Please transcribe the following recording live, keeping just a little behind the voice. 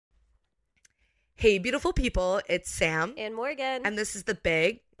Hey, beautiful people, it's Sam. And Morgan. And this is the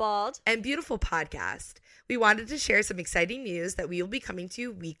Big, Bald, and Beautiful podcast. We wanted to share some exciting news that we will be coming to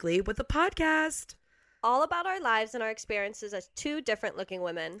you weekly with a podcast. All about our lives and our experiences as two different looking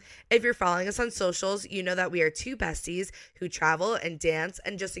women. If you're following us on socials, you know that we are two besties who travel and dance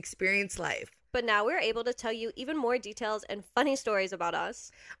and just experience life. But now we're able to tell you even more details and funny stories about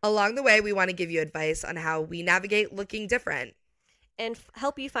us. Along the way, we want to give you advice on how we navigate looking different. And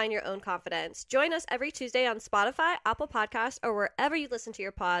help you find your own confidence. Join us every Tuesday on Spotify, Apple Podcasts, or wherever you listen to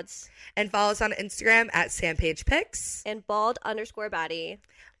your pods. And follow us on Instagram at SamPagePics. And Bald_Baddie.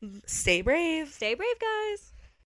 Stay brave. Stay brave, guys.